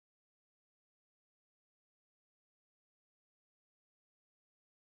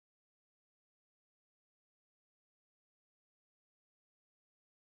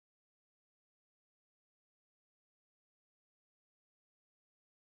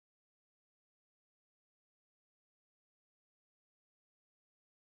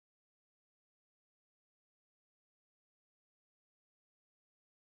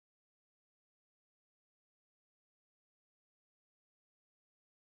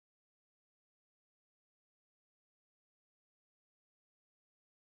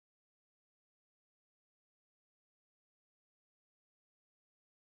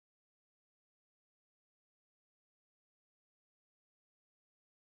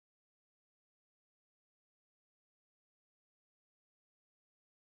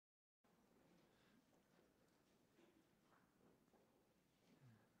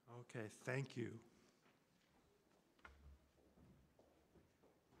Okay, thank you.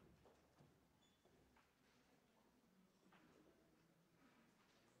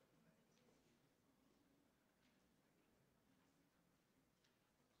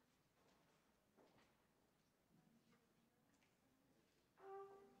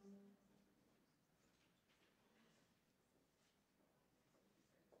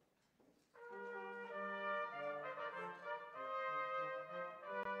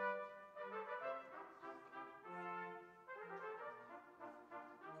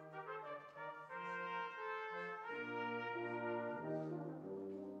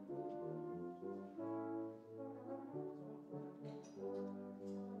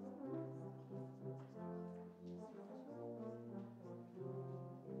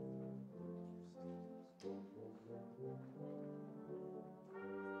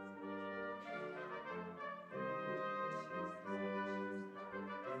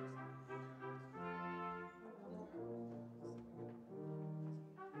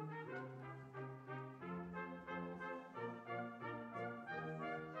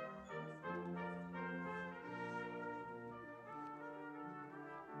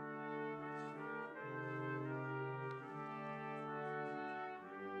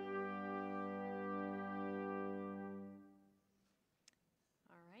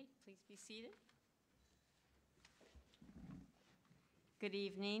 Please be seated. Good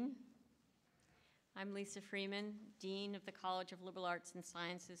evening. I'm Lisa Freeman, Dean of the College of Liberal Arts and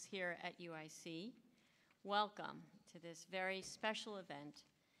Sciences here at UIC. Welcome to this very special event,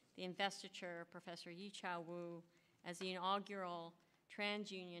 the Investiture of Professor Yichao Wu as the inaugural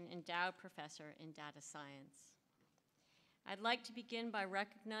TransUnion Endowed Professor in Data Science. I'd like to begin by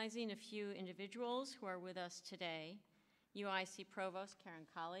recognizing a few individuals who are with us today. UIC Provost Karen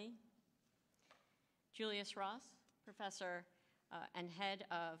Colley, Julius Ross, Professor and Head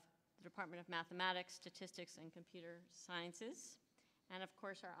of the Department of Mathematics, Statistics, and Computer Sciences, and of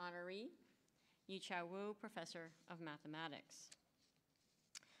course our honoree, Yichao Wu, Professor of Mathematics.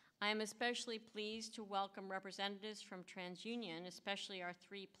 I am especially pleased to welcome representatives from TransUnion, especially our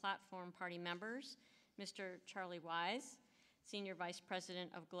three platform party members, Mr. Charlie Wise, Senior Vice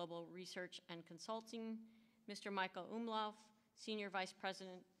President of Global Research and Consulting, Mr. Michael Umlauf, Senior Vice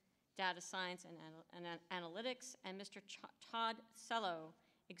President, Data Science and Analytics, and Mr. Todd Sello,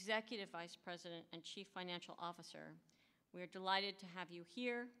 Executive Vice President and Chief Financial Officer. We are delighted to have you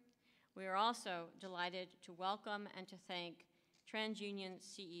here. We are also delighted to welcome and to thank TransUnion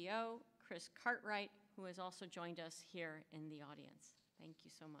CEO, Chris Cartwright, who has also joined us here in the audience. Thank you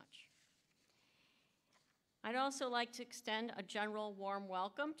so much. I'd also like to extend a general warm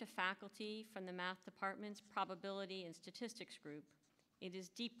welcome to faculty from the Math Department's Probability and Statistics Group. It is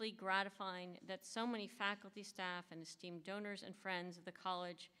deeply gratifying that so many faculty, staff, and esteemed donors and friends of the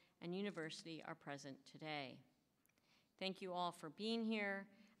college and university are present today. Thank you all for being here,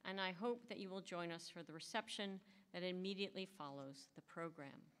 and I hope that you will join us for the reception that immediately follows the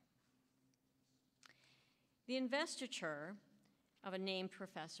program. The investiture of a named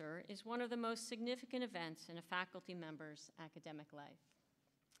professor is one of the most significant events in a faculty member's academic life,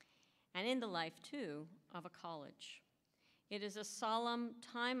 and in the life, too, of a college. It is a solemn,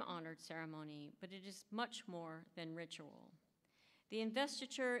 time-honored ceremony, but it is much more than ritual. The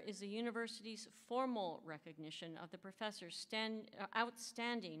investiture is the university's formal recognition of the professor's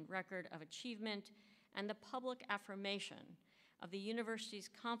outstanding record of achievement and the public affirmation of the university's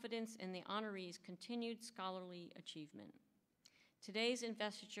confidence in the honoree's continued scholarly achievement. Today's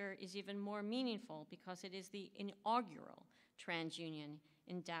investiture is even more meaningful because it is the inaugural TransUnion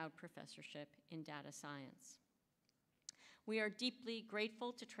Endowed Professorship in Data Science. We are deeply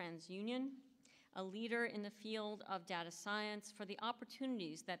grateful to TransUnion, a leader in the field of data science, for the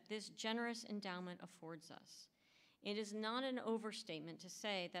opportunities that this generous endowment affords us. It is not an overstatement to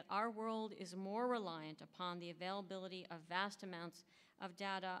say that our world is more reliant upon the availability of vast amounts of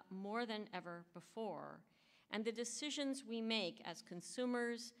data more than ever before, and the decisions we make as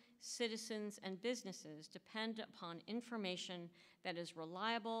consumers, citizens, and businesses depend upon information that is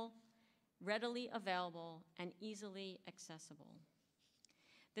reliable, readily available, and easily accessible.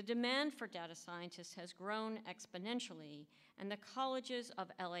 The demand for data scientists has grown exponentially, and the colleges of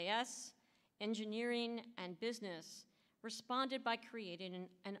LAS, engineering, and business responded by creating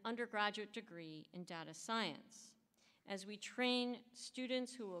an undergraduate degree in data science. As we train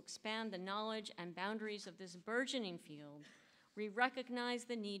students who will expand the knowledge and boundaries of this burgeoning field, we recognize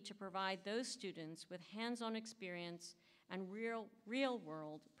the need to provide those students with hands-on experience and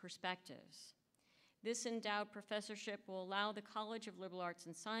real-world perspectives. This endowed professorship will allow the College of Liberal Arts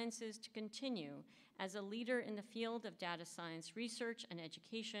and Sciences to continue as a leader in the field of data science research and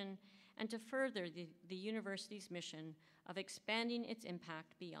education, and to further the university's mission of expanding its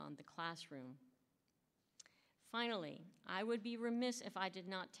impact beyond the classroom. Finally, I would be remiss if I did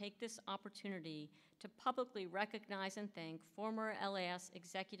not take this opportunity to publicly recognize and thank former LAS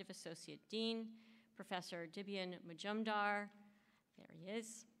Executive Associate Dean, Professor Dibyan Majumdar, there he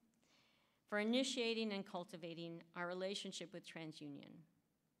is, for initiating and cultivating our relationship with TransUnion.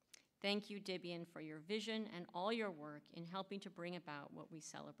 Thank you, Dibyan, for your vision and all your work in helping to bring about what we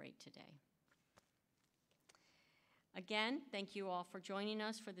celebrate today. Again, thank you all for joining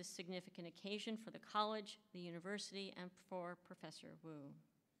us for this significant occasion for the college, the university, and for Professor Wu.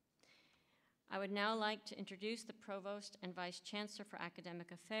 I would now like to introduce the Provost and Vice Chancellor for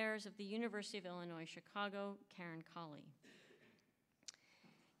Academic Affairs of the University of Illinois, Chicago, Karen Colley.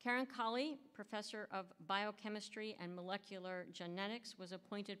 Karen Colley, Professor of Biochemistry and Molecular Genetics, was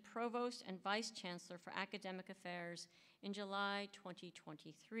appointed Provost and Vice Chancellor for Academic Affairs in July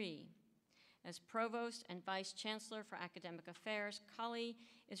 2023. As Provost and Vice Chancellor for Academic Affairs, Colley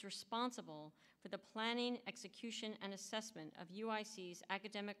is responsible for the planning, execution, and assessment of UIC's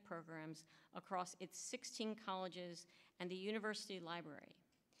academic programs across its 16 colleges and the university library.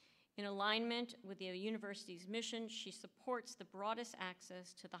 In alignment with the university's mission, she supports the broadest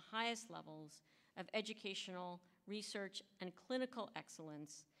access to the highest levels of educational, research, and clinical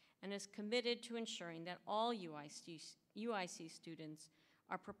excellence, and is committed to ensuring that all UIC students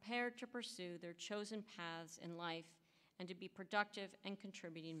are prepared to pursue their chosen paths in life and to be productive and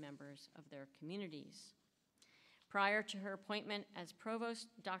contributing members of their communities. Prior to her appointment as provost,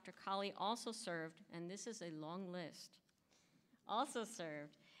 Dr. Colley also served, and this is a long list, also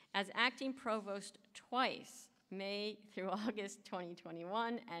served as acting provost twice, May through August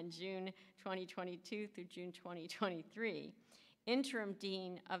 2021 and June 2022 through June 2023, interim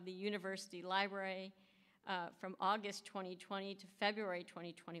dean of the university library, from August 2020 to February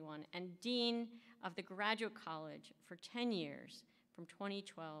 2021, and Dean of the Graduate College for 10 years, from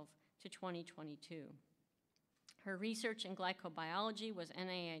 2012 to 2022. Her research in glycobiology was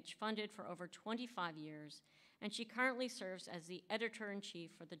NIH funded for over 25 years, and she currently serves as the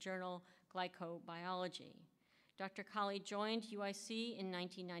editor-in-chief for the journal Glycobiology. Dr. Colley joined UIC in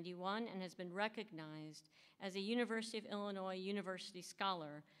 1991 and has been recognized as a University of Illinois University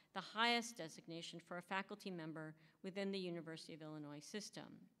Scholar, the highest designation for a faculty member within the University of Illinois system.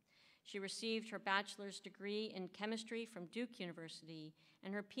 She received her bachelor's degree in chemistry from Duke University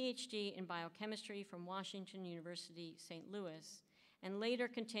and her PhD in biochemistry from Washington University, St. Louis, and later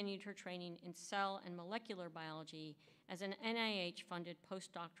continued her training in cell and molecular biology as an NIH-funded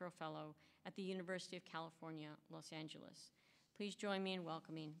postdoctoral fellow at the University of California, Los Angeles. Please join me in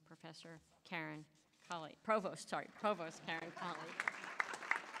welcoming Professor Karen Colley, Provost Karen Colley.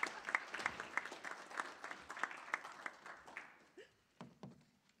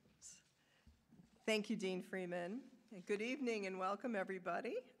 Thank you, Dean Freeman. Good evening and welcome,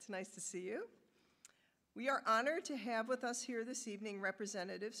 everybody. It's nice to see you. We are honored to have with us here this evening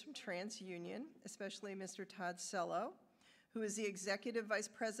representatives from TransUnion, especially Mr. Todd Sello, who is the Executive Vice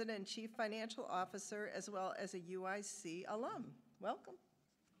President and Chief Financial Officer, as well as a UIC alum. Welcome.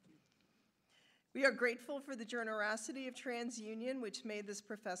 We are grateful for the generosity of TransUnion, which made this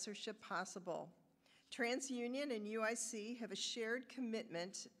professorship possible. TransUnion and UIC have a shared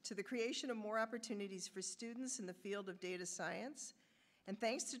commitment to the creation of more opportunities for students in the field of data science, and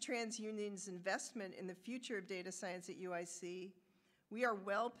thanks to TransUnion's investment in the future of data science at UIC, we are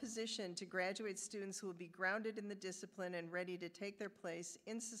well positioned to graduate students who will be grounded in the discipline and ready to take their place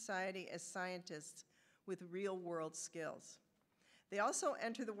in society as scientists with real-world skills. They also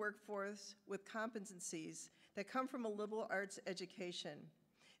enter the workforce with competencies that come from a liberal arts education.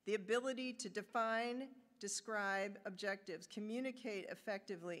 The ability to define, describe objectives, communicate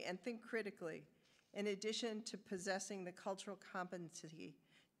effectively, and think critically, in addition to possessing the cultural competency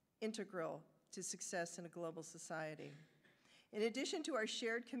integral to success in a global society. In addition to our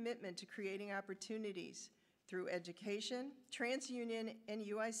shared commitment to creating opportunities through education, TransUnion and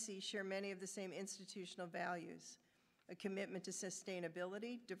UIC share many of the same institutional values: a commitment to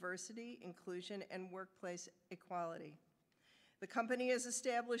sustainability, diversity, inclusion, and workplace equality. The company has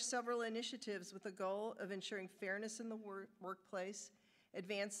established several initiatives with the goal of ensuring fairness in the workplace,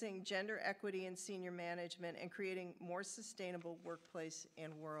 advancing gender equity in senior management, and creating more sustainable workplace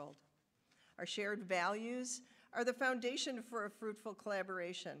and world. Our shared values are the foundation for a fruitful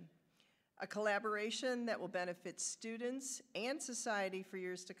collaboration, a collaboration that will benefit students and society for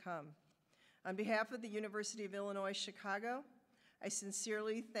years to come. On behalf of the University of Illinois Chicago, I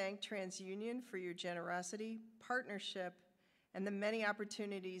sincerely thank TransUnion for your generosity, partnership, and the many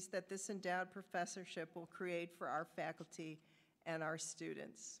opportunities that this endowed professorship will create for our faculty and our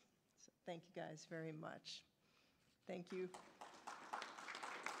students. So thank you guys very much. Thank you.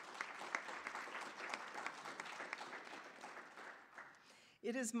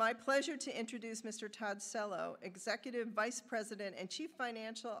 It is my pleasure to introduce Mr. Todd Sello, Executive Vice President and Chief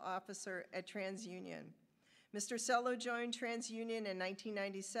Financial Officer at TransUnion. Mr. Sello joined TransUnion in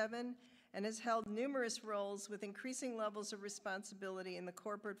 1997 and has held numerous roles with increasing levels of responsibility in the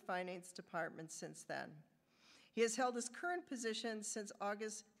corporate finance department since then. He has held his current position since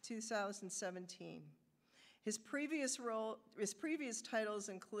August 2017. His previous titles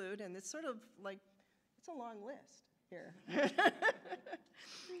include, and it's sort of like, it's a long list here.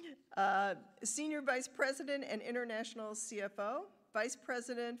 Senior Vice President and International CFO, Vice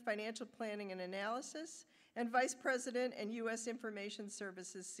President, Financial Planning and Analysis, and Vice President and U.S. Information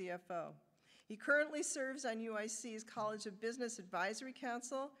Services CFO. He currently serves on UIC's College of Business Advisory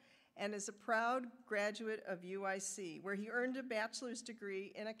Council and is a proud graduate of UIC, where he earned a bachelor's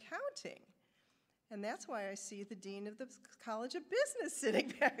degree in accounting. And that's why I see the Dean of the College of Business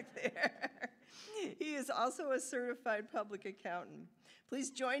sitting back there. He is also a certified public accountant. Please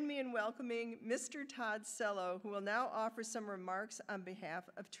join me in welcoming Mr. Todd Sello, who will now offer some remarks on behalf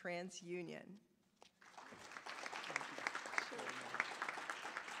of TransUnion.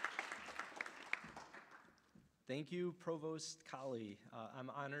 Thank you, Provost Colley. I'm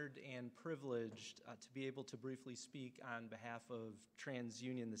honored and privileged to be able to briefly speak on behalf of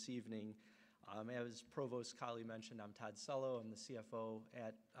TransUnion this evening. As Provost Colley mentioned, I'm Todd Sello. I'm the CFO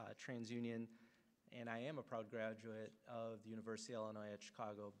at TransUnion, and I am a proud graduate of the University of Illinois at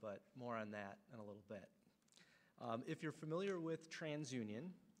Chicago, but more on that in a little bit. If you're familiar with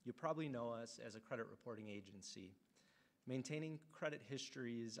TransUnion, you probably know us as a credit reporting agency. Maintaining credit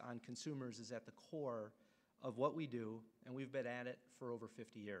histories on consumers is at the core of what we do, and we've been at it for over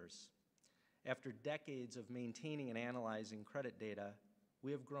 50 years. After decades of maintaining and analyzing credit data,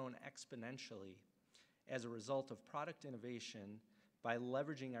 we have grown exponentially as a result of product innovation by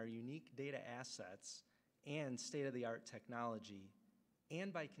leveraging our unique data assets and state-of-the-art technology,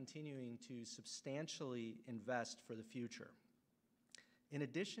 and by continuing to substantially invest for the future. In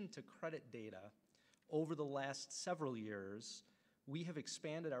addition to credit data, over the last several years, we have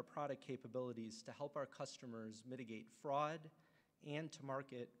expanded our product capabilities to help our customers mitigate fraud and to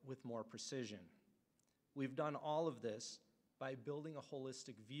market with more precision. We've done all of this by building a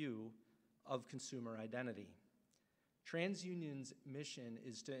holistic view of consumer identity. TransUnion's mission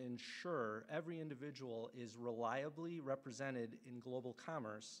is to ensure every individual is reliably represented in global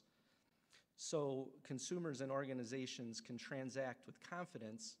commerce so consumers and organizations can transact with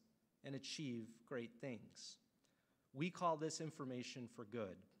confidence and achieve great things. We call this information for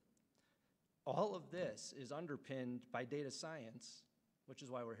good. All of this is underpinned by data science, which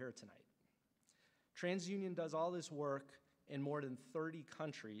is why we're here tonight. TransUnion does all this work in more than 30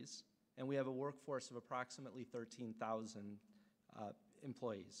 countries, and we have a workforce of approximately 13,000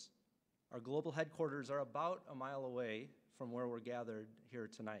 employees. Our global headquarters are about a mile away from where we're gathered here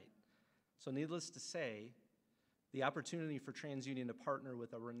tonight. So needless to say, the opportunity for TransUnion to partner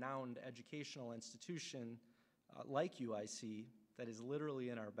with a renowned educational institution like UIC that is literally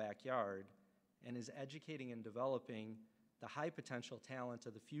in our backyard and is educating and developing the high potential talent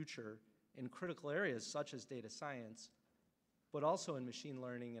of the future in critical areas such as data science, but also in machine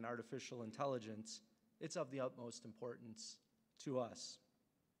learning and artificial intelligence, it's of the utmost importance to us.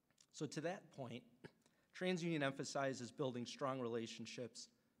 So to that point, TransUnion emphasizes building strong relationships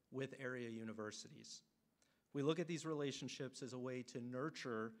with area universities. We look at these relationships as a way to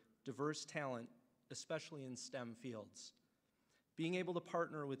nurture diverse talent, especially in STEM fields. Being able to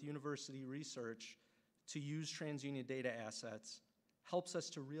partner with university research to use TransUnion data assets helps us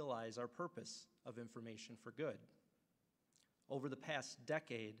to realize our purpose of information for good. Over the past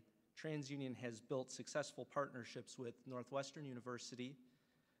decade, TransUnion has built successful partnerships with Northwestern University,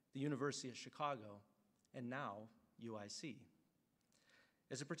 the University of Chicago, and now UIC.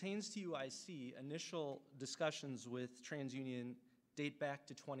 As it pertains to UIC, initial discussions with TransUnion date back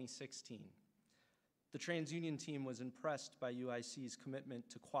to 2016. The TransUnion team was impressed by UIC's commitment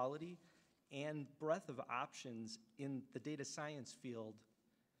to quality and breadth of options in the data science field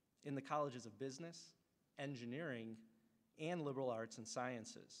in the colleges of business, engineering, and liberal arts and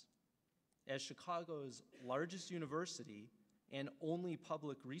sciences. As Chicago's largest university and only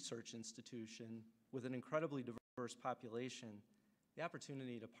public research institution with an incredibly diverse population, the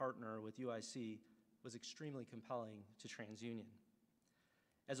opportunity to partner with UIC was extremely compelling to TransUnion.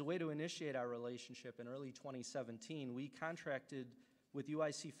 As a way to initiate our relationship in early 2017, we contracted with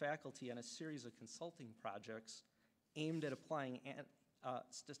UIC faculty on a series of consulting projects aimed at applying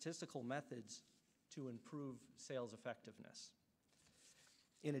statistical methods to improve sales effectiveness.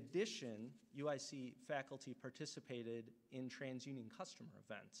 In addition, UIC faculty participated in TransUnion customer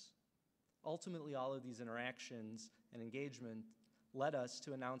events. Ultimately, all of these interactions and engagement led us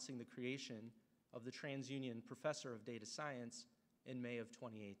to announcing the creation of the TransUnion Professor of Data Science in May of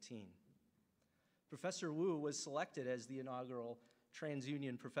 2018. Professor Wu was selected as the inaugural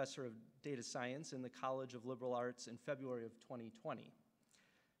TransUnion Professor of Data Science in the College of Liberal Arts in February of 2020.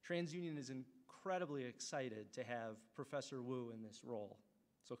 TransUnion is incredibly excited to have Professor Wu in this role,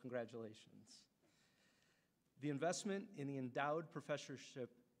 so congratulations. The investment in the endowed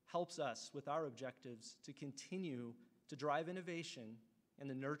professorship helps us with our objectives to continue to drive innovation and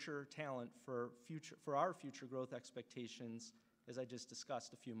to nurture talent for our future growth expectations, as I just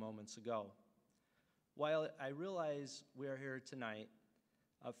discussed a few moments ago. While I realize we are here tonight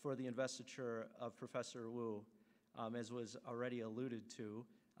for the investiture of Professor Wu, as was already alluded to,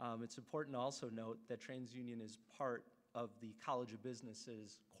 it's important to also note that TransUnion is part of the College of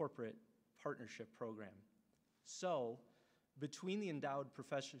Business's corporate partnership program. So, between the endowed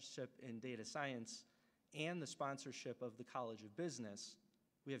professorship in data science and the sponsorship of the College of Business,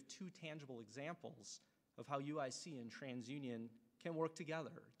 we have two tangible examples of how UIC and TransUnion can work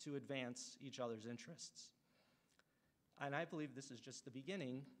together to advance each other's interests. And I believe this is just the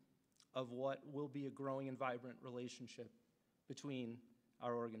beginning of what will be a growing and vibrant relationship between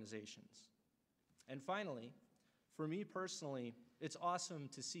our organizations. And finally, for me personally, it's awesome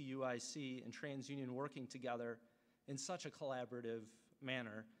to see UIC and TransUnion working together in such a collaborative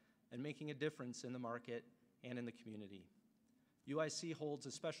manner and making a difference in the market and in the community. UIC holds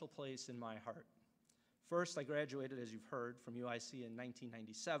a special place in my heart. First, I graduated, as you've heard, from UIC in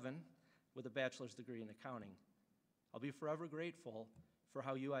 1997 with a bachelor's degree in accounting. I'll be forever grateful for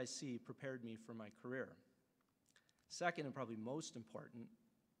how UIC prepared me for my career. Second, and probably most important,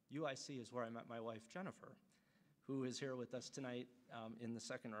 UIC is where I met my wife, Jennifer, who is here with us tonight in the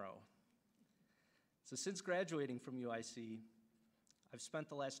second row. So since graduating from UIC, I've spent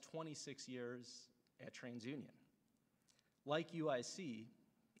the last 26 years at TransUnion. Like UIC,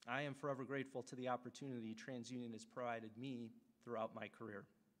 I am forever grateful to the opportunity TransUnion has provided me throughout my career.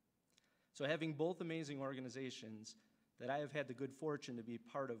 So having both amazing organizations that I have had the good fortune to be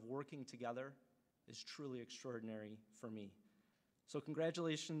part of working together is truly extraordinary for me. So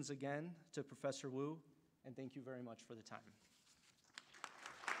congratulations again to Professor Wu, and thank you very much for the time.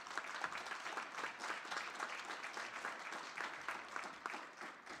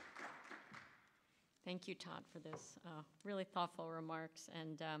 Thank you, Todd, for this really thoughtful remarks,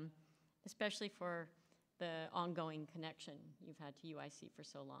 and especially for the ongoing connection you've had to UIC for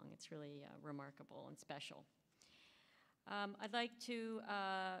so long. It's really remarkable and special. I'd like to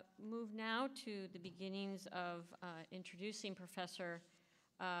move now to the beginnings of introducing Professor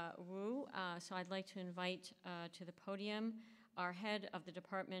Wu. So I'd like to invite to the podium our head of the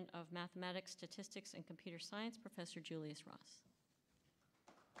Department of Mathematics, Statistics, and Computer Science, Professor Julius Ross.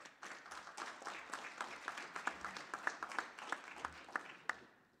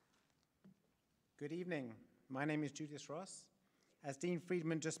 Good evening. My name is Julius Ross. As Dean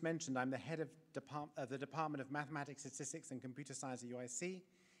Friedman just mentioned, I'm the head of the Department of Mathematics, Statistics, and Computer Science at UIC,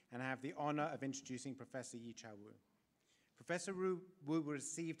 and I have the honor of introducing Professor Yichao Wu. Professor Wu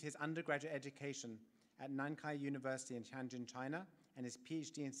received his undergraduate education at Nankai University in Tianjin, China, and his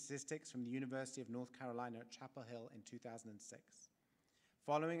PhD in statistics from the University of North Carolina at Chapel Hill in 2006.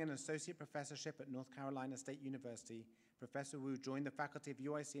 Following an associate professorship at North Carolina State University, Professor Wu joined the faculty of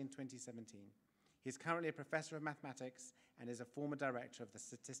UIC in 2017. He is currently a professor of mathematics and is a former director of the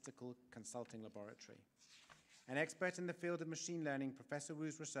Statistical Consulting Laboratory. An expert in the field of machine learning, Professor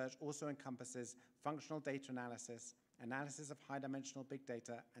Wu's research also encompasses functional data analysis, analysis of high-dimensional big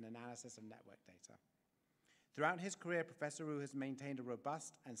data, and analysis of network data. Throughout his career, Professor Wu has maintained a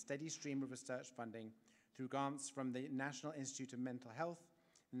robust and steady stream of research funding through grants from the National Institute of Mental Health,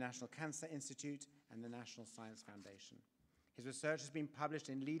 the National Cancer Institute, and the National Science Foundation. His research has been published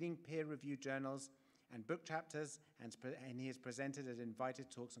in leading peer-reviewed journals and book chapters, and he is presented at invited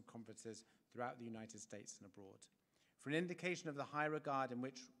talks and conferences throughout the United States and abroad. For an indication of the high regard in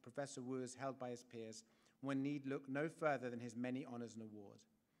which Professor Wu is held by his peers, one need look no further than his many honors and awards.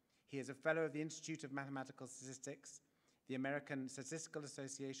 He is a fellow of the Institute of Mathematical Statistics, the American Statistical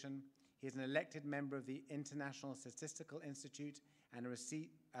Association. He is an elected member of the International Statistical Institute and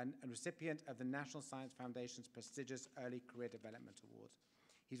a recipient of the National Science Foundation's prestigious Early Career Development Award.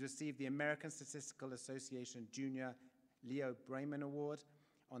 He's received the American Statistical Association Junior Leo Brayman Award.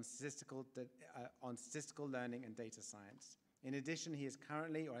 on statistical learning and data science. In addition, he is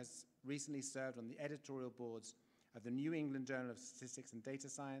currently or has recently served on the editorial boards of the New England Journal of Statistics and Data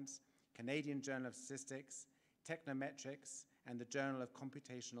Science, Canadian Journal of Statistics, Technometrics, and the Journal of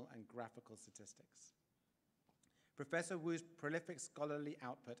Computational and Graphical Statistics. Professor Wu's prolific scholarly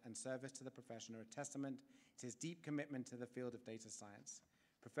output and service to the profession are a testament to his deep commitment to the field of data science.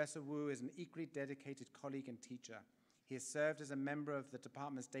 Professor Wu is an equally dedicated colleague and teacher. He has served as a member of the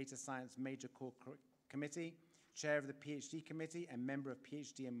department's Data Science Major Core Committee, chair of the PhD Committee, and member of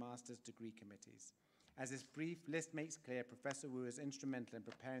PhD and Master's degree committees. As this brief list makes clear, Professor Wu is instrumental in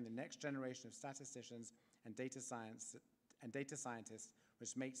preparing the next generation of statisticians and data scientists,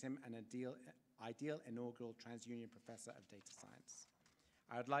 which makes him an ideal inaugural TransUnion Professor of Data Science.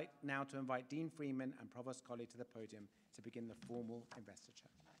 I would like now to invite Dean Freeman and Provost Colley to the podium to begin the formal investiture.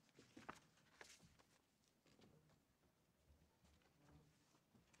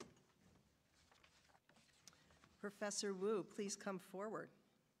 Professor Wu, please come forward.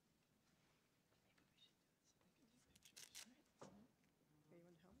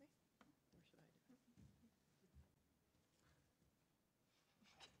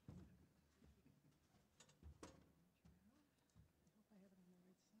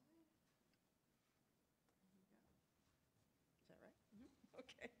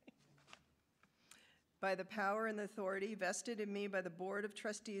 By the power and authority vested in me by the Board of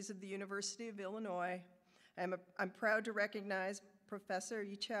Trustees of the University of Illinois, I'm proud to recognize Professor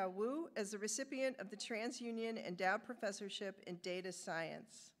Yichao Wu as the recipient of the TransUnion Endowed Professorship in Data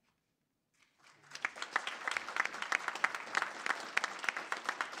Science.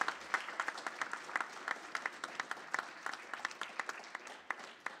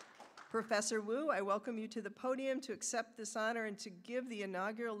 Professor Wu, I welcome you to the podium to accept this honor and to give the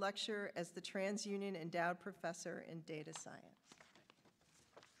inaugural lecture as the TransUnion Endowed Professor in Data Science.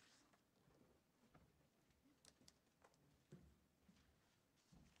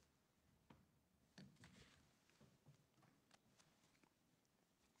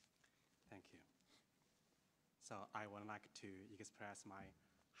 Thank you. So I would like to express my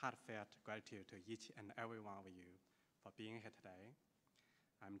heartfelt gratitude to each and every one of you for being here today.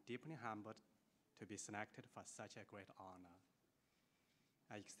 I'm deeply humbled to be selected for such a great honor.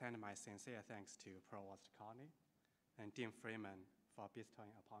 I extend my sincere thanks to Provost Colley and Dean Freeman for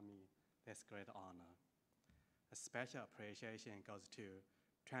bestowing upon me this great honor. A special appreciation goes to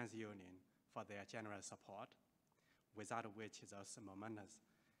TransUnion for their generous support, without which this momentous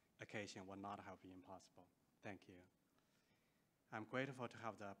occasion would not have been possible. Thank you. I'm grateful to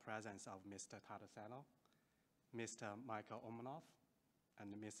have the presence of Mr. Tatarcello, Mr. Michael Omanoff,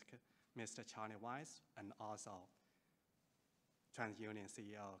 and Mr. Charlie Weiss, and also TransUnion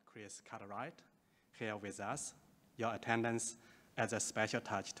CEO Chris Cartwright here with us. Your attendance adds a special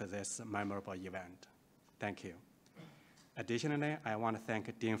touch to this memorable event. Thank you. Additionally, I want to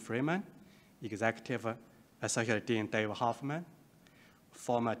thank Dean Freeman, Executive Associate Dean Dave Hoffman,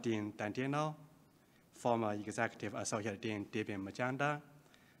 former Dean Dandino, former Executive Associate Dean Devin Majanda,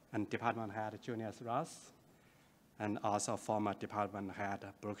 and Department Head Junius Ross, and also former Department Head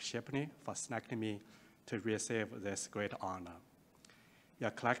Brooke Shipley for selecting me to receive this great honor. Your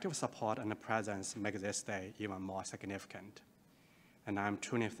collective support and presence make this day even more significant, and I'm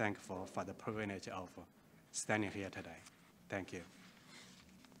truly thankful for the privilege of standing here today. Thank you.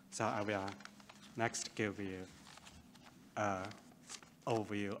 So I will next give you an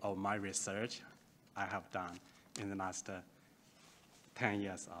overview of my research I have done in the last 10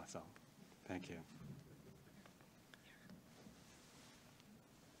 years or so. Thank you.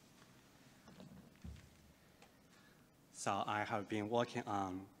 So I have been working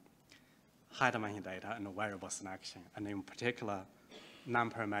on high-dimensional data and variable selection, and in particular,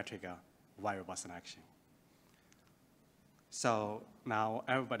 nonparametric variable selection. So now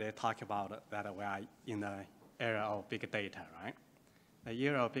everybody talk about that we are in the era of big data, right? The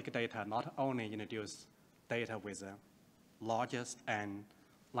era of big data not only introduce data with the largest and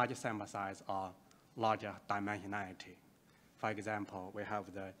larger sample size or larger dimensionality. For example, we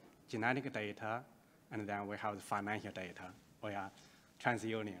have the genetic data, and then we have the financial data. We are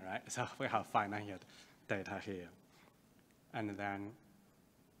TransUnion, right? So we have financial data here. And then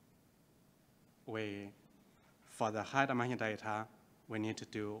for the high dimension data, we need to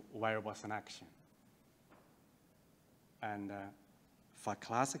do variable selection. And for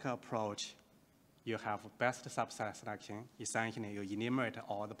classical approach, you have best subset selection. Essentially, you enumerate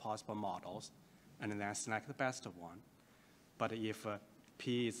all the possible models and then select the best one. But if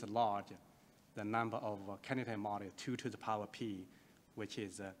P is large, the number of candidate models 2 to the power P, which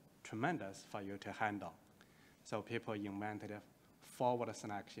is tremendous for you to handle. So people invented forward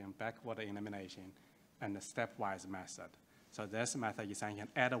selection, backward elimination, and a stepwise method. So this method essentially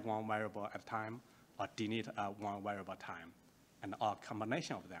add one variable at a time or delete one variable at a time, and or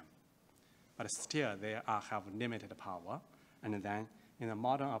combination of them. But still, they have limited power. And then in the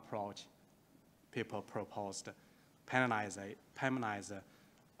modern approach, people proposed penalized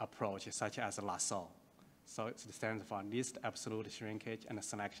approach such as lasso. So it stands for least absolute shrinkage and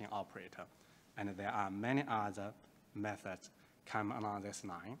selection operator. And there are many other methods come along this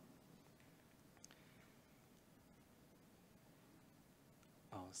line.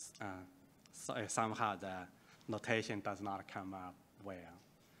 Somehow the notation does not come up well.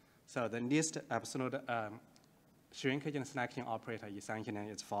 So the least absolute shrinkage and selection operator essentially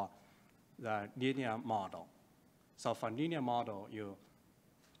is for the linear model. So for linear model, you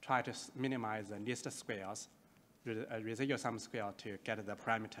try to minimize the least squares, residual sum square to get the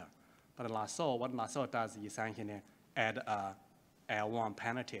parameter. But lasso, what lasso does is essentially add a L1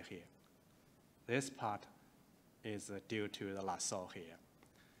 penalty here. This part is due to the lasso here.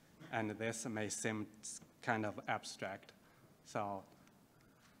 And this may seem kind of abstract. So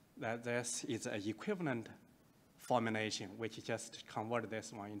that this is an equivalent formulation, which just convert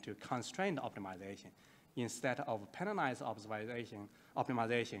this one into constrained optimization. Instead of penalized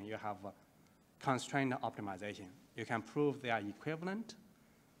optimization, you have constrained optimization. You can prove they are equivalent.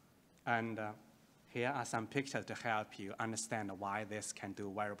 And here are some pictures to help you understand why this can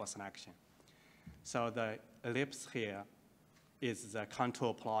do variable selection. So the ellipse here is the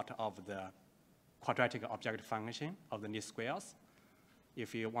contour plot of the quadratic objective function of the least squares.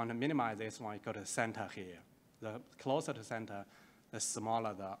 If you want to minimize this one, you go to the center here. The closer to center, the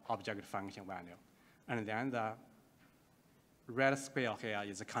smaller the objective function value. And then the red square here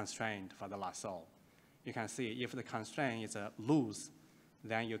is a constraint for the lasso. You can see if the constraint is loose,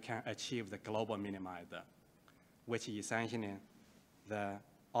 then you can achieve the global minimizer, which is essentially the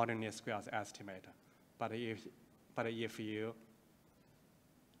ordinary squares estimate. But if you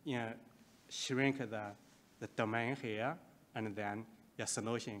shrink the domain here, and then your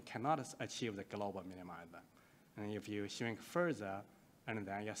solution cannot achieve the global minimizer. And if you shrink further, and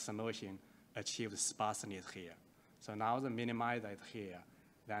then your solution achieves sparseness here. So now the minimizer is here,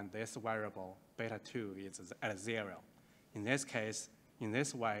 then this variable beta 2 is at 0. In this case, in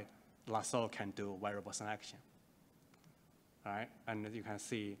this way, lasso can do variable selection. Right? And you can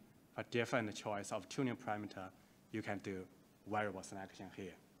see a different choice of tuning parameter, you can do variable selection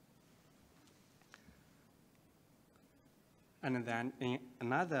here. And then in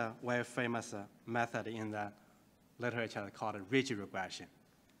another very famous method in the literature called ridge regression.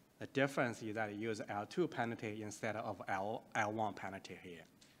 The difference is that you use L2 penalty instead of L1 penalty here.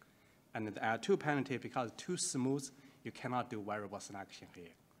 And the L2 penalty, because it's too smooth, you cannot do variable selection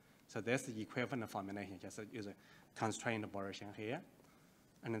here. So this is equivalent formulation, just use a constrained version here.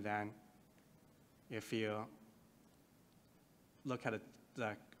 And then if you look at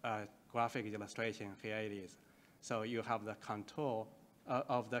the graphic illustration, here it is. So you have the contour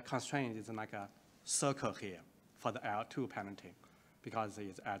of the constraint is like a circle here for the L2 penalty. Because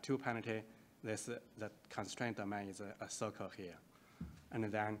it's L2 penalty, the constraint domain is a circle here. And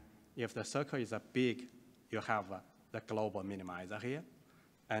then if the circle is big, you have the global minimizer here.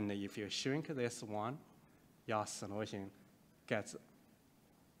 And if you shrink this one, your solution gets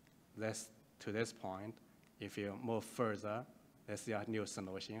this to this point. If you move further, there's your new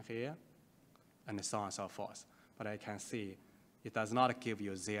solution here, and so on and so forth. But I can see it does not give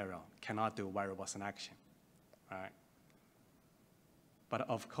you 0, cannot do variable selection, right? But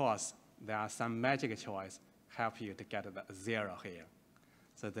of course, there are some magic choice help you to get the 0 here.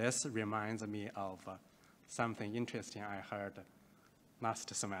 So this reminds me of something interesting I heard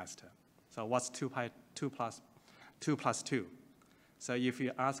last semester. So what's 2 plus 2? So if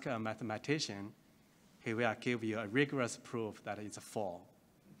you ask a mathematician, he will give you a rigorous proof that it's 4.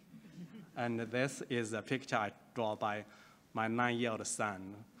 And this is a picture I draw by my 9-year-old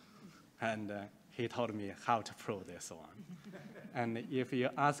son. And he told me how to prove this one. And if you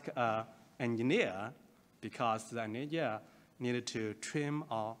ask an engineer, because the engineer needed to trim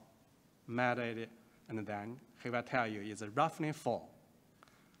or measure it, and then he will tell you it's roughly 4.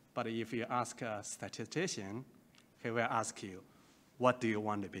 But if you ask a statistician, he will ask you, what do you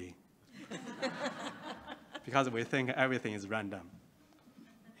want to be? Because we think everything is random.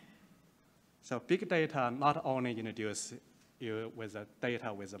 So big data not only introduce you with the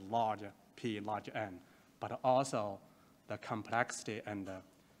data with a large P, large N, but also the complexity and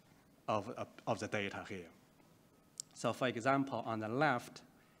of the data here. So for example, on the left,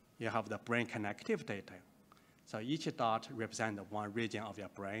 you have the brain connectivity data. So each dot represents one region of your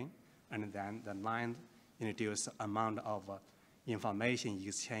brain, and then the line introduce amount of information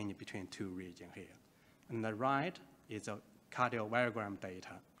exchange between two regions here. And the right is a cardiogram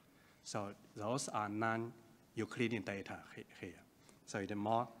data. So those are non-Euclidean data here. So it's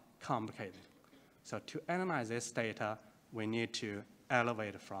more complicated. So to analyze this data, we need to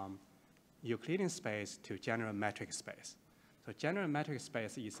elevate from Euclidean space to general metric space. So general metric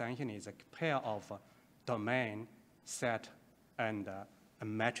space essentially is a pair of domain, set, and a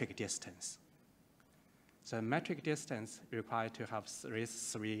metric distance. So metric distance required to have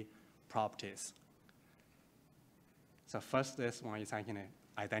three properties. So first, this one is actually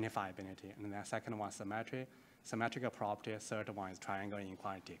identifiability, and then second one, symmetrical property, third one is triangle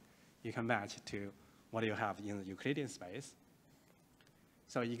inequality. You can match to what you have in the Euclidean space.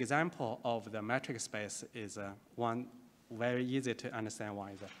 So example of the metric space is one very easy to understand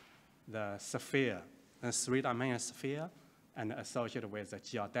one is the sphere, the three-dimensional sphere, and associated with the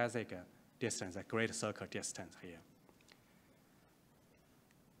geodesic distance, the great circle distance here.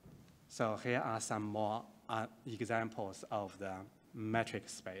 So here are some more examples of the metric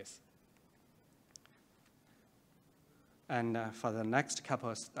space. And for the next couple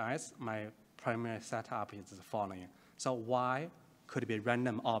of slides, my primary setup is the following. So Y could be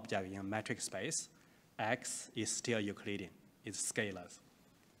random object in a metric space. X is still Euclidean, it's scalars.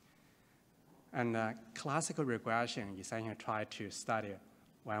 And classical regression essentially try to study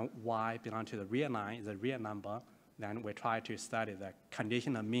when Y belongs to the real line, is a real number, then we try to study the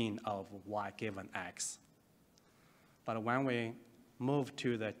conditional mean of Y given X. But when we move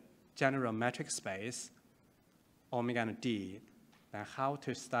to the general metric space, omega and D, then how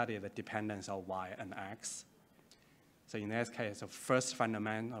to study the dependence of Y and X? So in this case, the first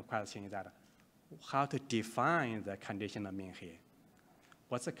fundamental question is that how to define the conditional mean here?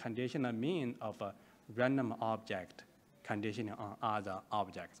 What's the conditional mean of a random object conditioning on other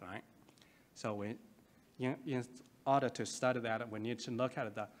objects, right? So in order to study that, we need to look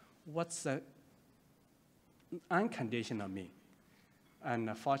at what's the unconditional mean.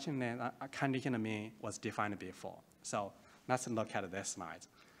 And fortunately, a conditional mean was defined before. So let's look at this slide.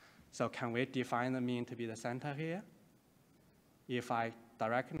 So can we define the mean to be the center here? If I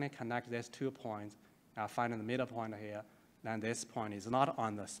directly connect these 2 points, I find the middle point here, then this point is not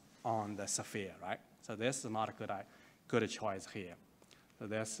on the sphere, right? So this is not a good choice here. So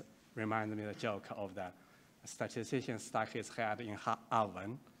this reminds me of the joke of that statistician stuck his head in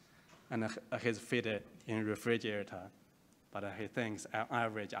oven and his feet in refrigerator, but he thinks on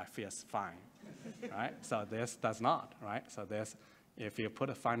average I feel fine, right? So this does not, right? So this, if you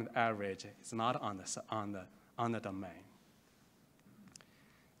find the average, it's not on the domain.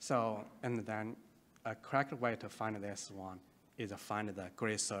 So, and then a correct way to find this one is to find the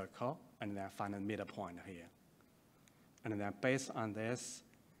gray circle and then find the middle point here. And then based on this,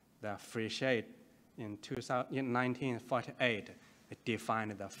 the Frichet in 1948, it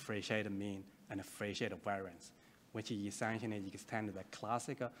defined the Frichet mean and the Frichet variance, which essentially extended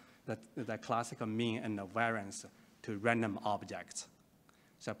the classical mean and the variance to random objects.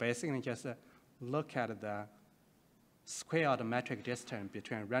 So basically just look at the squared metric distance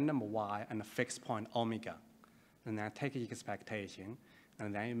between random Y and a fixed point omega, and then take expectation,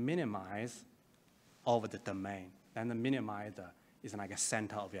 and then minimize over the domain. Then the minimizer is like a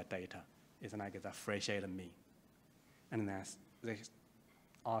center of your data. It's like the Frichet mean. And then they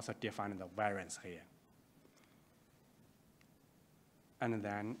also define the variance here. And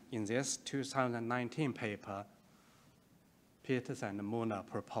then in this 2019 paper, Peters and Muller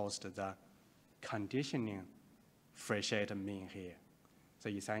proposed the conditioning Frichet mean here. So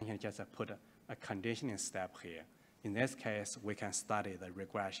essentially just put a conditioning step here. In this case, we can study the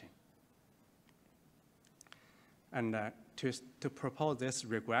regression. And to propose this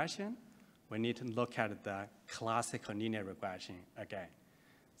regression, we need to look at the classical linear regression again.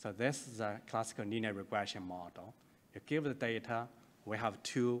 So this is a classical linear regression model. You give the data, we have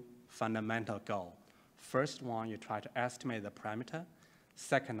two fundamental goals. First one, you try to estimate the parameter.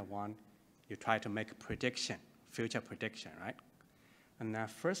 Second one, you try to make a prediction, future prediction, right? And the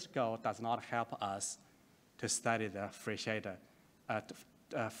first goal does not help us to study the Frichet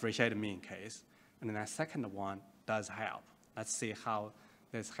mean case. And the second one does help. Let's see how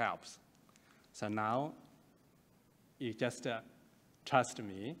this helps. So now, you just trust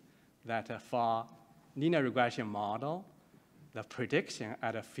me that for linear regression model, the prediction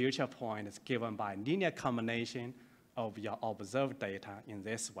at a future point is given by linear combination of your observed data in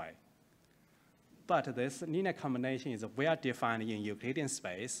this way. But this linear combination is well defined in Euclidean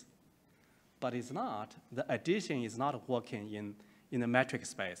space, but it's not, the addition is not working in the metric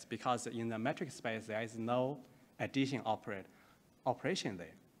space, because in the metric space, there is no addition operation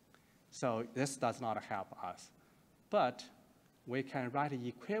there. So this does not help us. But we can write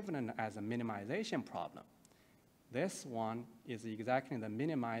equivalent as a minimization problem. This one is exactly the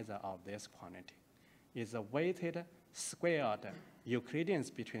minimizer of this quantity. It's a weighted squared Euclidean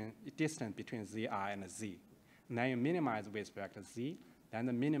distance between zi and z. And then you minimize with respect to z, then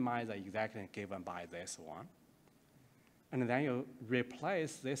the minimizer exactly given by this one. And then you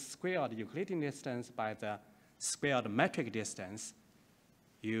replace this squared Euclidean distance by the squared metric distance.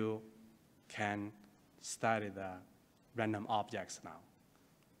 You can study the random objects now.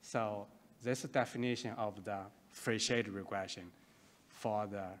 So this definition of the free shade regression for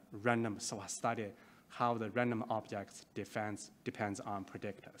the random, so study how the random objects depends on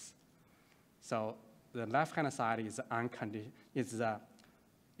predictors. So the left-hand side is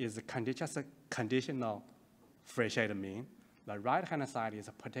just a conditional free shade mean. The right-hand side is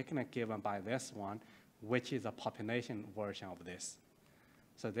particularly given by this one, which is a population version of this.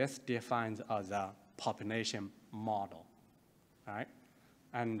 So this defines as a population model, right?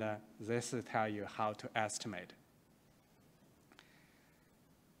 And this will tell you how to estimate.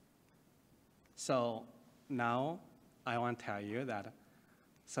 So now I want to tell you that,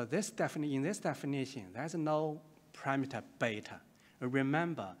 so in this definition, there's no parameter beta.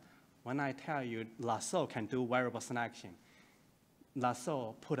 Remember, when I tell you Lasso can do variable selection,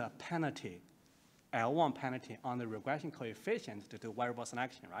 Lasso put a penalty, L1 penalty on the regression coefficient to do variable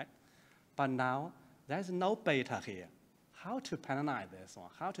selection, right? But now there's no beta here. How to penalize this one,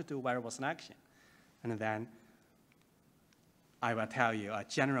 how to do variable selection. And then I will tell you a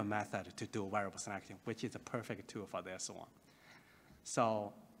general method to do variable selection, which is a perfect tool for this one.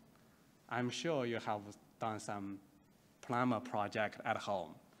 So I'm sure you have done some plumber project at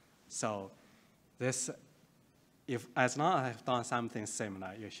home. So this, as long as I've done something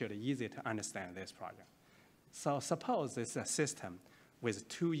similar, you should easy to understand this project. So suppose it's a system with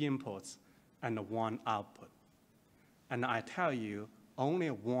 2 inputs and 1 output. And I tell you only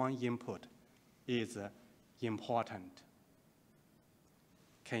 1 input is important.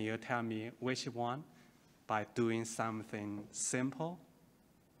 Can you tell me which one by doing something simple?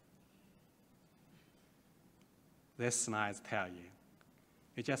 This slide tells you.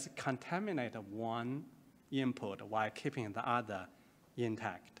 You just contaminate 1 input while keeping the other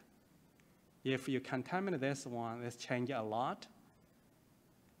intact. If you contaminate this one, this changes a lot.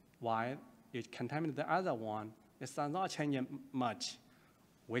 While you contaminate the other one, it's not changing much.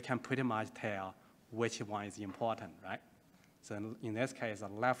 We can pretty much tell which one is important, right? So in this case, the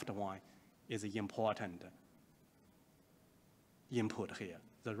left one is important input here.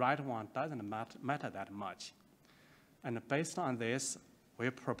 The right one doesn't matter that much. And based on this, we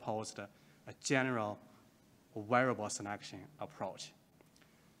proposed a general variable selection approach.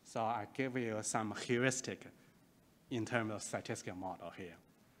 So I give you some heuristic in terms of statistical model here.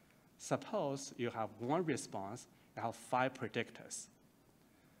 Suppose you have 1 response, you have 5 predictors.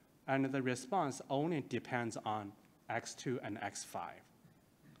 And the response only depends on x2 and x5.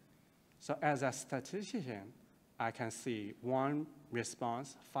 So as a statistician, I can see 1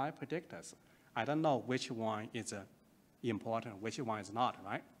 response, 5 predictors. I don't know which one is important, which one is not,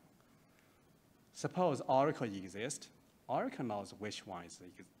 right? Suppose Oracle exists. Oracle knows which one is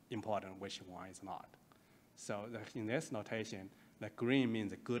important, which one is not. So in this notation, the green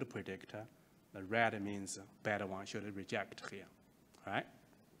means a good predictor. The red means bad one should reject here, right?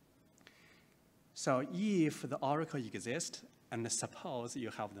 So if the oracle exists, and suppose you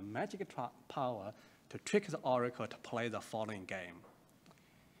have the magic power to trick the oracle to play the following game.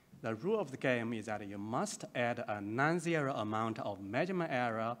 The rule of the game is that you must add a non-zero amount of measurement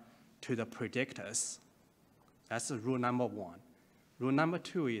error to the predictors. That's rule number 1. Rule number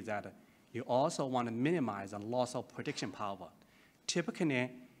 2 is that you also want to minimize the loss of prediction power. Typically,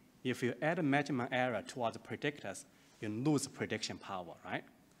 if you add a measurement error towards the predictors, you lose prediction power, right?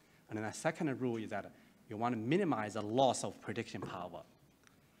 And then the second rule is that you want to minimize the loss of prediction power.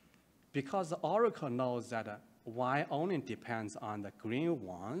 Because the oracle knows that y only depends on the green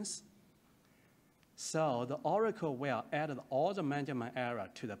ones, so the oracle will add all the measurement error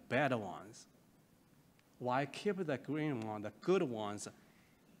to the bad ones, while keep the green one, the good ones,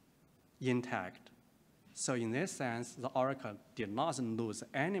 intact. So in this sense, the oracle did not lose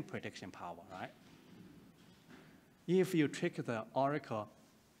any prediction power, right? If you trick the oracle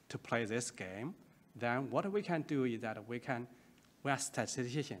to play this game, then what we can do is that we are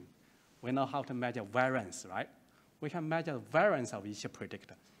statisticians. We know how to measure variance, right? We can measure the variance of each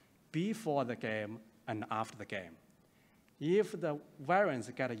predictor before the game and after the game. If the variance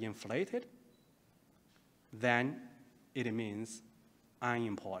gets inflated, then it means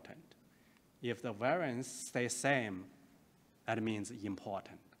unimportant. If the variance stays same, that means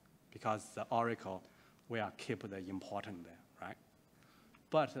important, because the oracle will keep the important there, right?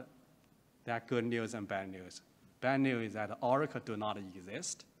 But there are good news and bad news. Bad news is that Oracle do not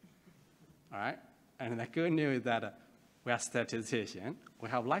exist, all right? And the good news is that we are statistician. We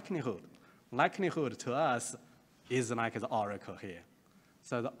have likelihood. Likelihood to us is like the Oracle here.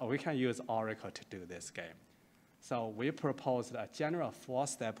 So we can use Oracle to do this game. So we proposed a general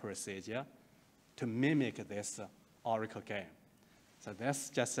 4-step procedure to mimic this Oracle game. So that's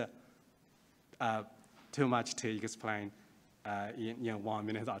just too much to explain in 1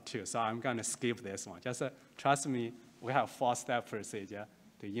 minute or 2. So I'm going to skip this one. Just trust me, we have 4-step procedure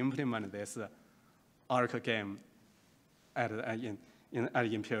to implement this Oracle game at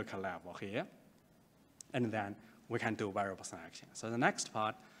empirical level here. And then we can do variable selection. So the next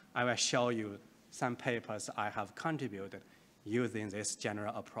part, I will show you some papers I have contributed using this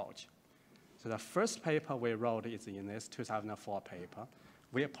general approach. So the first paper we wrote is in this 2004 paper.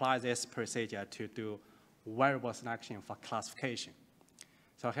 We apply this procedure to do variable selection for classification.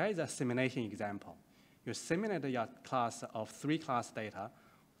 So here is a simulation example. You simulate your class of 3 class data,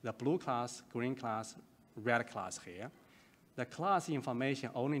 the blue class, green class, red class here. The class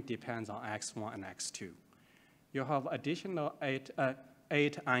information only depends on X1 and X2. You have additional 8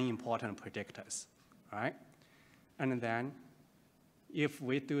 unimportant predictors, right? And then if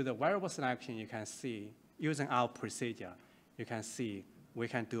we do the variable selection, you can see, using our procedure, you can see we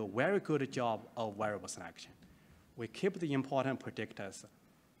can do a very good job of variable selection. We keep the important predictors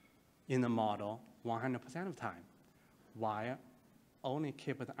in the model 100% of the time, while only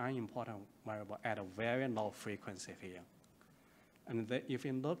keep the unimportant variable at a very low frequency here. And if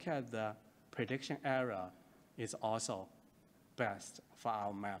you look at the prediction error, it's also best for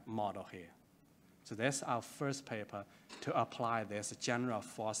our model here. So that's our first paper to apply this general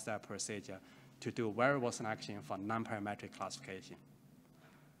 4-step procedure to do variable selection for nonparametric classification.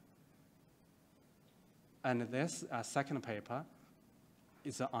 And this second paper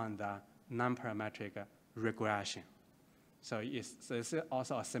is on the nonparametric regression. So this is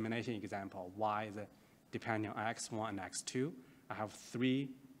also a simulation example. Why is it depending on X1 and X2? I have 3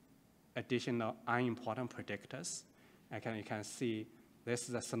 additional unimportant predictors. You can see this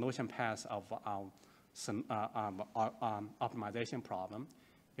is the solution path of our optimization problem.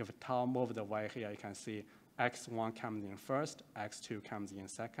 If tau moves away here, you can see X1 comes in first, X2 comes in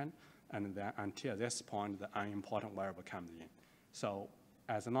second, and then until this point, the unimportant variable comes in. So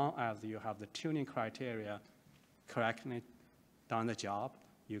as long as you have the tuning criteria correctly done the job,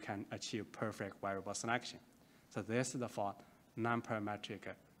 you can achieve perfect variable selection. So this is for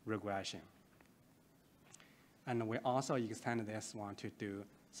nonparametric regression. And we also extend this one to do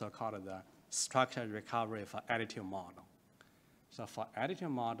so-called the structured recovery for additive model. So for additive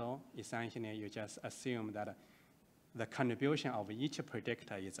model, essentially you just assume that the contribution of each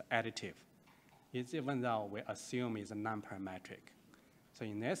predictor is additive, even though we assume it's nonparametric. So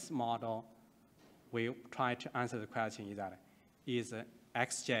in this model, we try to answer the question is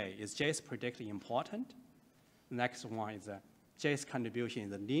xj, is j's predictor important? The next one is j's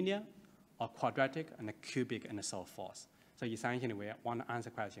contribution is linear or quadratic and cubic and so forth. So essentially we want to answer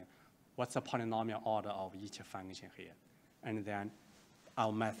the question, what's the polynomial order of each function here? And then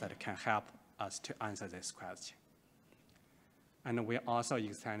our method can help us to answer this question. And we also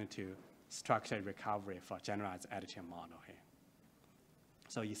extend to structured recovery for generalized additive model here.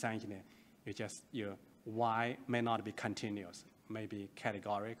 So essentially, y may not be continuous, maybe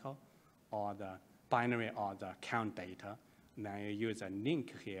categorical, or the binary or the count data. And then you use a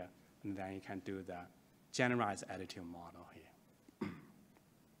link here, and then you can do the generalized additive model here.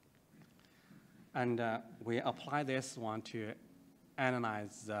 And we apply this one to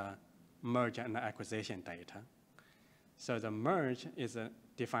analyze the merge and acquisition data. So the merge is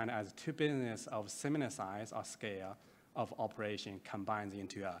defined as 2 businesses of similar size or scale of operation combined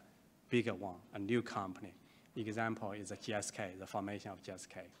into a bigger one, a new company. Example is a GSK, the formation of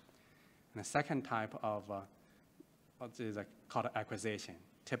GSK. And the second type of what is called acquisition.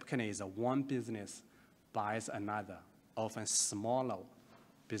 Typically is one business buys another, often smaller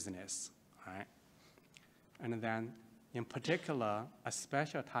business, right? And then in particular, a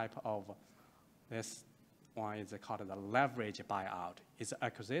special type of this one is called the leverage buyout. It's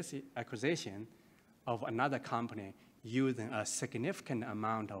acquisition of another company using a significant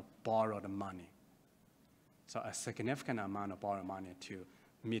amount of borrowed money. So a significant amount of borrowed money to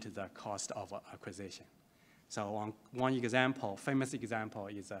meet the cost of acquisition. So one example, famous example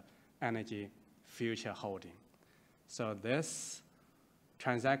is Energy Future Holding. So this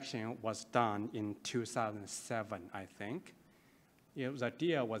transaction was done in 2007, I think. The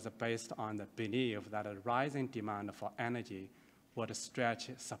deal was based on the belief that a rising demand for energy would stretch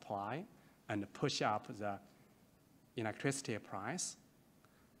supply and push up the electricity price.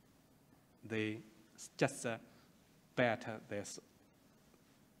 they just bet this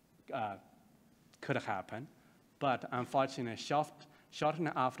could happen. But unfortunately, shortly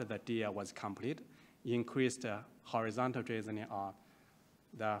after the deal was completed, increased horizontal drizzling of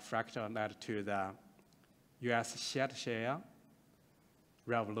the fracture led to the U.S. share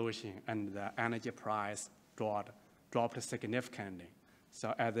revolution, and the energy price dropped significantly.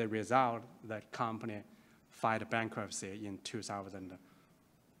 So as a result, the company filed bankruptcy in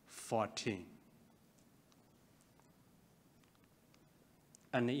 2014.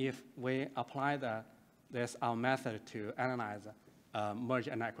 And if we apply our method to analyze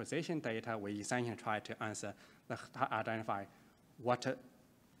merger and acquisition data, we essentially try to identify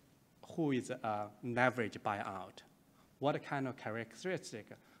who is a leverage buyout, what kind of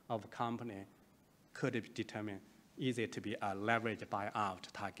characteristic of company could be determined easy to be a leverage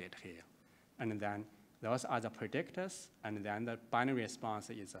buyout target here. And then those are the predictors, and then the binary response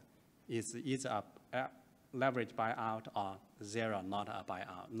is either a leverage buyout or zero, not a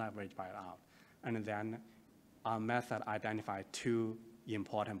buyout, leverage buyout. And then our method identified two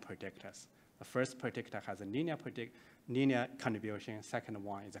important predictors. The first predictor has a linear contribution. Second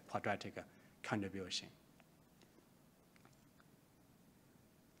one is a quadratic contribution.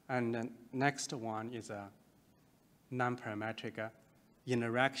 And the next one is a nonparametric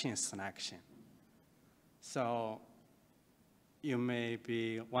interaction selection. So you may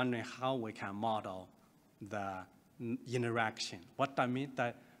be wondering how we can model the interaction. What do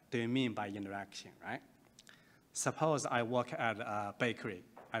you mean by interaction, right? Suppose I work at a bakery.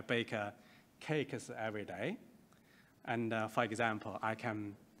 I bake cakes every day. And for example, I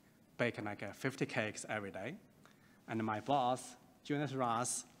can bake like 50 cakes every day. And my boss, Julius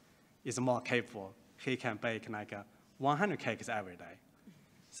Ross, is more capable. He can bake like 100 cakes every day.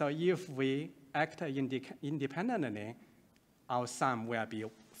 So if we act independently, our sum will be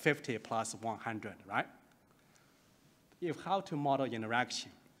 50 plus 100, right? If how to model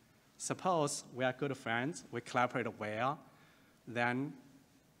interaction, suppose we are good friends, we collaborate well, then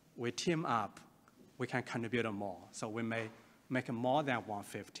we team up, we can contribute more. So we may make more than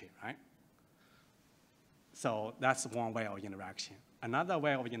 150, right? So that's one way of interaction. Another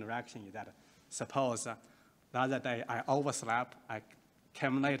way of interaction is that suppose the other day I overslept, I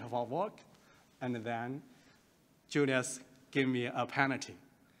came late for work, and then Julius gave me a penalty.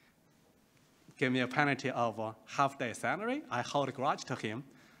 Give me a penalty of a half-day salary. I hold a grudge to him,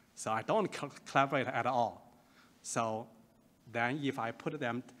 so I don't collaborate at all. So then if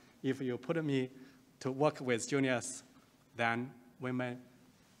you put me to work with Julius, then we may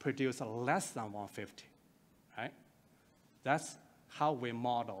produce less than 150, right? That's how we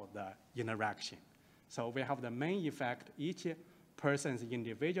model the interaction. So we have the main effect, each person's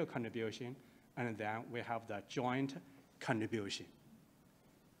individual contribution, and then we have the joint contribution.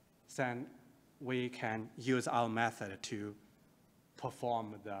 Then we can use our method to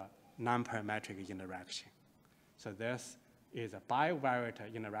perform the nonparametric interaction. So this is a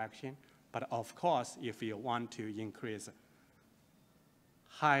bivariate interaction, but of course, if you want to increase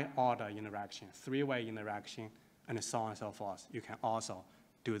high-order interaction, three-way interaction, and so on and so forth, you can also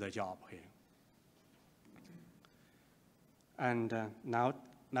do the job here. And now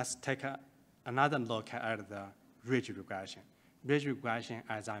let's take another look at the ridge regression. Ridge regression,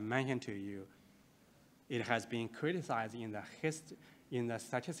 as I mentioned to you, it has been criticized in the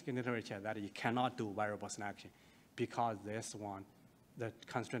statistical literature that you cannot do variable selection because this one, the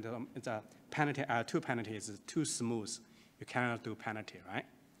constraint, the penalty, two penalties is too smooth. You cannot do penalty, right?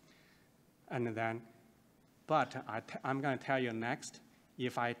 And then, but I'm going to tell you next,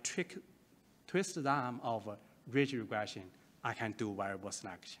 if I twist the arm of ridge regression, I can do variable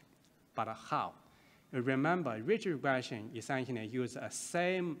selection. But how? Remember, ridge regression essentially uses a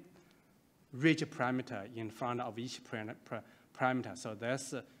same ridge parameter in front of each parameter. So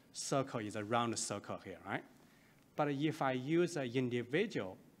this circle is a round circle here, right? But if I use each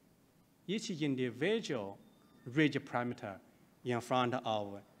individual ridge parameter in front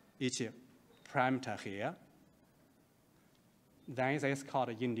of each parameter here, then this is called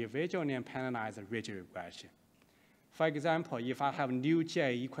individually penalized ridge regression. For example, if I have nu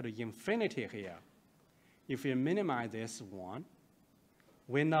j equal to infinity here, if you minimize this one,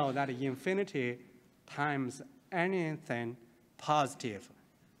 we know that infinity times anything positive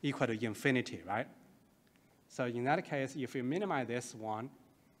equal to infinity, right? So in that case, if you minimize this one,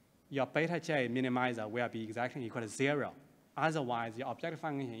 your beta j minimizer will be exactly equal to 0. Otherwise, your objective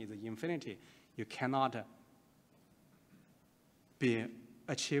function is infinity. You cannot be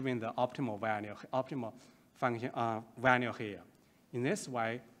achieving the optimal function value here. In this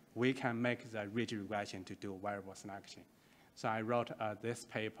way, we can make the ridge regression to do variable selection. So I wrote this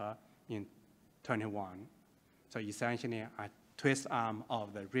paper in 21. So essentially, a twist arm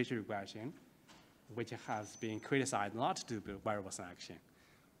of the ridge regression, which has been criticized not to do variable selection,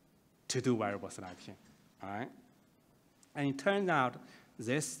 to do variable selection, all right? And it turns out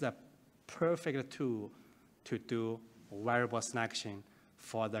this is the perfect tool to do variable selection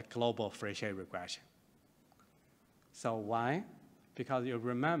for the global free shade regression. So why? Because you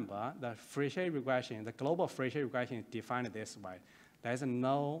remember the free shade regression, the global free shade regression is defined this way. There is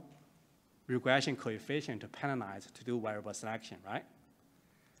no regression coefficient to penalize to do variable selection, right?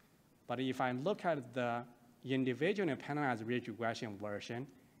 But if I look at the individually penalized ridge regression version,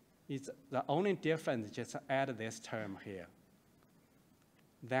 it's the only difference is just add this term here.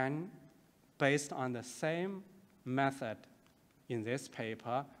 Then, based on the same method in this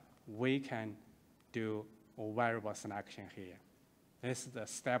paper, we can do variable selection here. This is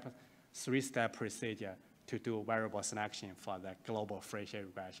the three-step procedure to do variable selection for the global free shade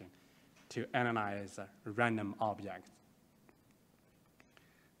regression to analyze random objects.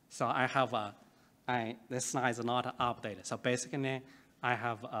 So I have this slide is not updated. So basically, I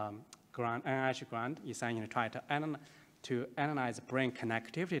have NIH grant essentially try to analyze brain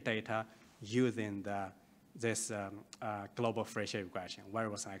connectivity data using this global free shade regression,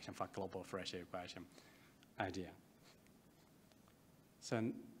 variable selection for global free shade regression idea.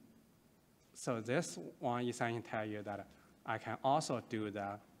 So this one essentially tell you that I can also do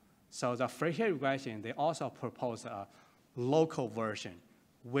so the free shade regression, they also propose a local version,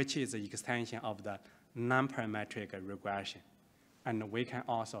 which is the extension of the nonparametric regression. And we can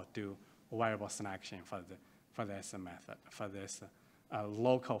also do variable selection for this method, for this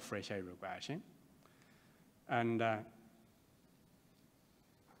local free shade regression. And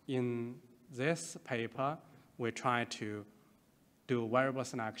in this paper, we try to do variable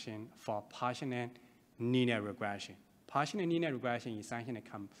selection for partially linear regression. Partially linear regression is essentially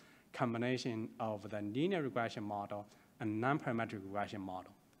a combination of the linear regression model and nonparametric regression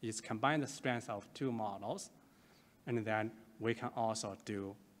model. It's combined the strengths of two models, and then we can also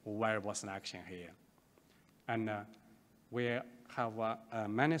do variable selection here. And we have a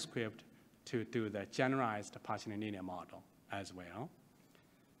manuscript to do the generalized partially linear model as well.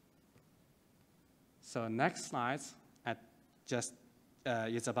 So next slide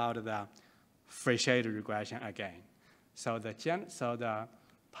is about the free shade regression again. So the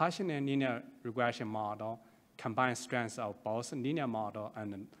partially linear regression model combines strengths of both linear model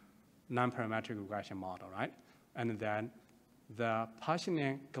and nonparametric regression model, right? And then the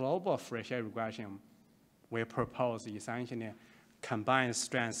partially global free shade regression we propose essentially combines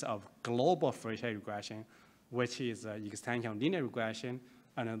strengths of global free shade regression, which is an extension of linear regression,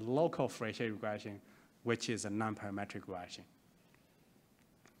 and a local free shade regression, which is a nonparametric regression.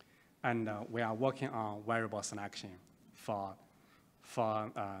 And we are working on variable selection for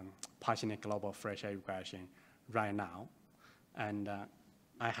partially global free shade regression right now. And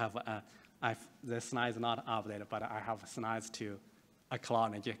I have, the slide is not updated, but I have slides to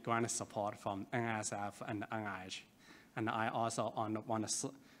acknowledge grant support from NSF and NIH. And I also want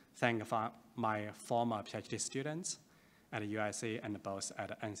to thank my former PhD students at UIC and both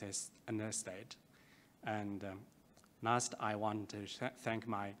at NC State. And last, I want to thank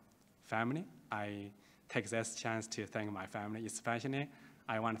my family. I take this chance to thank my family, especially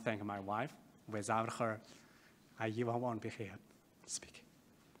I want to thank my wife. Without her, I even won't be here speaking.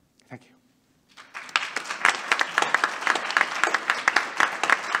 Thank you.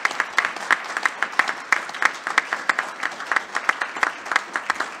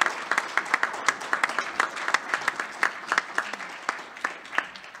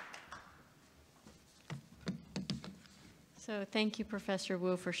 So thank you, Professor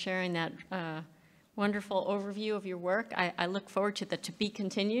Wu, for sharing that wonderful overview of your work. I look forward to the to be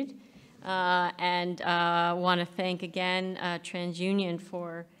continued, and want to thank again TransUnion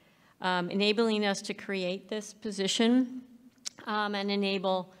for enabling us to create this position and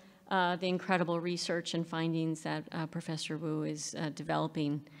enable the incredible research and findings that Professor Wu is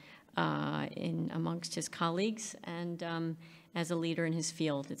developing amongst his colleagues and as a leader in his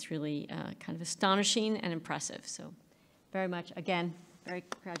field. It's really kind of astonishing and impressive. So very much, again, very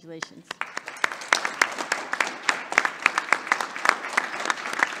congratulations.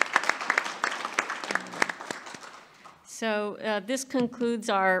 So this concludes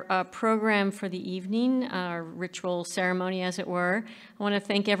our program for the evening, our ritual ceremony, as it were. I want to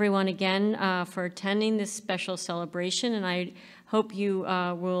thank everyone again for attending this special celebration, and I hope you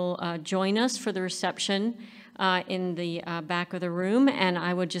will join us for the reception in the back of the room. And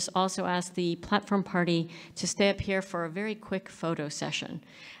I would just also ask the platform party to stay up here for a very quick photo session.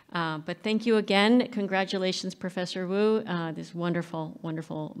 But thank you again. Congratulations, Professor Wu. This wonderful,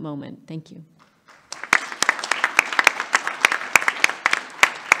 wonderful moment. Thank you.